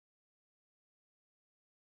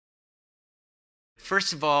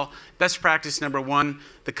first of all, best practice number one,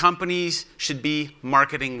 the companies should be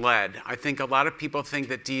marketing-led. I think a lot of people think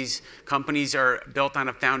that these companies are built on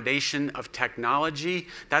a foundation of technology.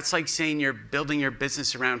 That's like saying you're building your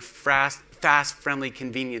business around fast, friendly,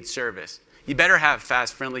 convenient service. You better have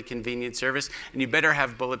fast, friendly, convenient service, and you better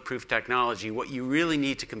have bulletproof technology. What you really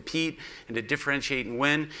need to compete and to differentiate and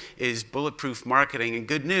win is bulletproof marketing. And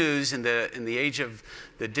good news, in the age of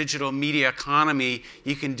the digital media economy,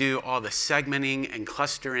 you can do all the segmenting and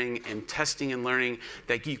clustering and testing and learning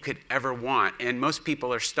that you could ever want. And most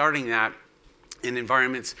people are starting that in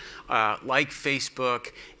environments like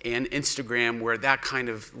Facebook and Instagram, where that kind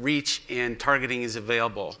of reach and targeting is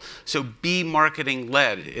available. So be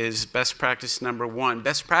marketing-led is best practice number one.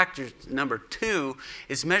 Best practice number two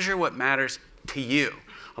is measure what matters to you.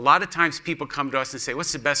 A lot of times people come to us and say,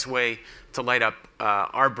 what's the best way to light up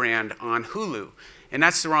our brand on Hulu? And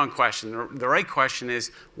that's the wrong question. The right question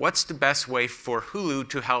is, what's the best way for Hulu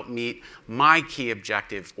to help meet my key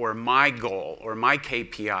objective or my goal or my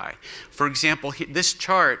KPI? For example, this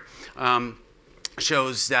chart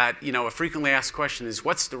shows that, a frequently asked question is,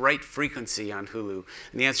 what's the right frequency on Hulu?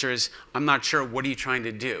 And the answer is, I'm not sure. What are you trying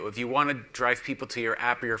to do? If you want to drive people to your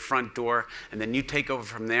app or your front door, and then you take over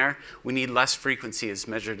from there, we need less frequency as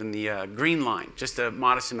measured in the green line, just a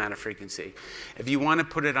modest amount of frequency. If you want to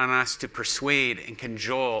put it on us to persuade and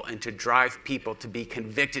cajole and to drive people to be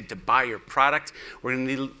convicted to buy your product, we're going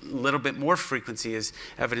to need a little bit more frequency, as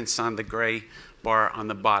evidenced on the gray bar on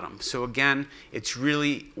the bottom. So again, it's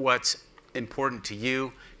really what's important to you.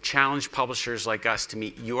 Challenge publishers like us to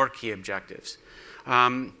meet your key objectives.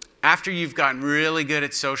 After you've gotten really good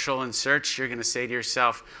at social and search, you're going to say to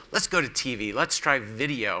yourself, let's go to TV, let's try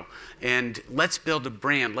video, and let's build a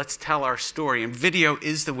brand, let's tell our story. And video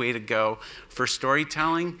is the way to go for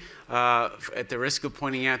storytelling. At the risk of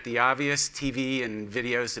pointing out the obvious, TV and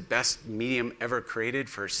video is the best medium ever created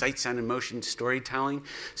for sight, sound, and motion storytelling.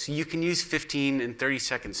 So you can use 15 and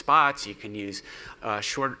 30-second spots. You can use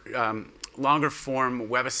longer form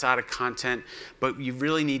webisodic content, but you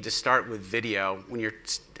really need to start with video when you're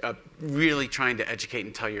really trying to educate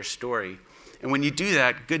and tell your story. And when you do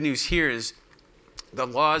that, good news here is the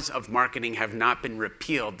laws of marketing have not been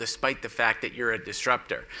repealed, despite the fact that you're a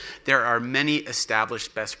disruptor. There are many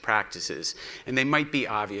established best practices, and they might be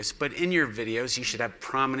obvious, but in your videos, you should have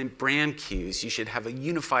prominent brand cues. You should have a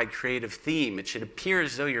unified creative theme. It should appear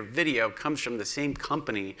as though your video comes from the same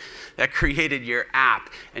company that created your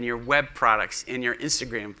app and your web products and your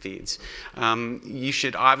Instagram feeds. You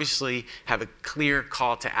should obviously have a clear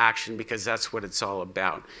call to action, because that's what it's all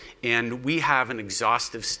about. And we have an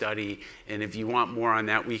exhaustive study, and if you want more on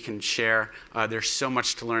that, we can share. There's so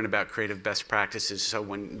much to learn about creative best practices, so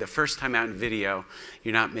when the first time out in video,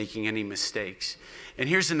 you're not making any mistakes. And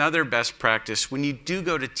here's another best practice. When you do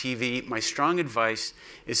go to TV, my strong advice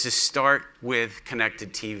is to start with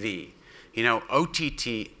connected TV.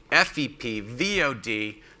 OTT, FEP,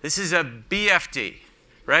 VOD, this is a BFD,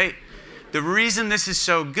 right? The reason this is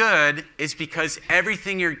so good is because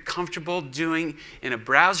everything you're comfortable doing in a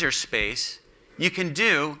browser space, you can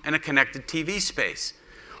do in a connected TV space.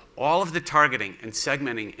 All of the targeting and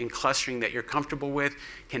segmenting and clustering that you're comfortable with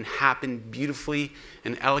can happen beautifully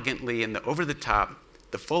and elegantly in the over-the-top,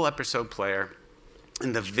 the full episode player,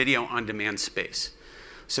 and the video on-demand space.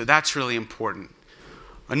 So that's really important.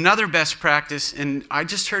 Another best practice, and I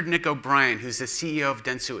just heard Nick O'Brien, who's the CEO of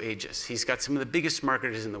Dentsu Aegis. He's got some of the biggest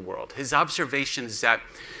marketers in the world. His observation is that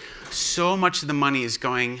so much of the money is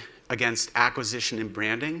going against acquisition and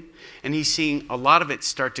branding, and he's seeing a lot of it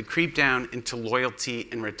start to creep down into loyalty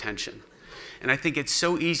and retention. And I think it's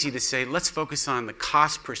so easy to say, let's focus on the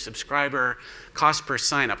cost per subscriber, cost per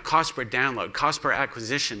sign-up, cost per download, cost per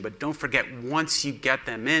acquisition, but don't forget, once you get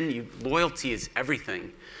them in, loyalty is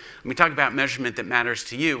everything. When we talk about measurement that matters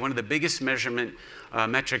to you, one of the biggest measurement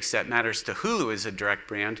metrics that matters to Hulu as a direct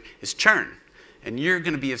brand is churn. And you're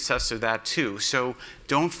going to be obsessed with that too. So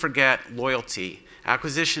don't forget loyalty.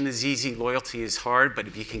 Acquisition is easy, loyalty is hard, but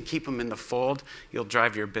if you can keep them in the fold, you'll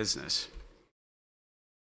drive your business.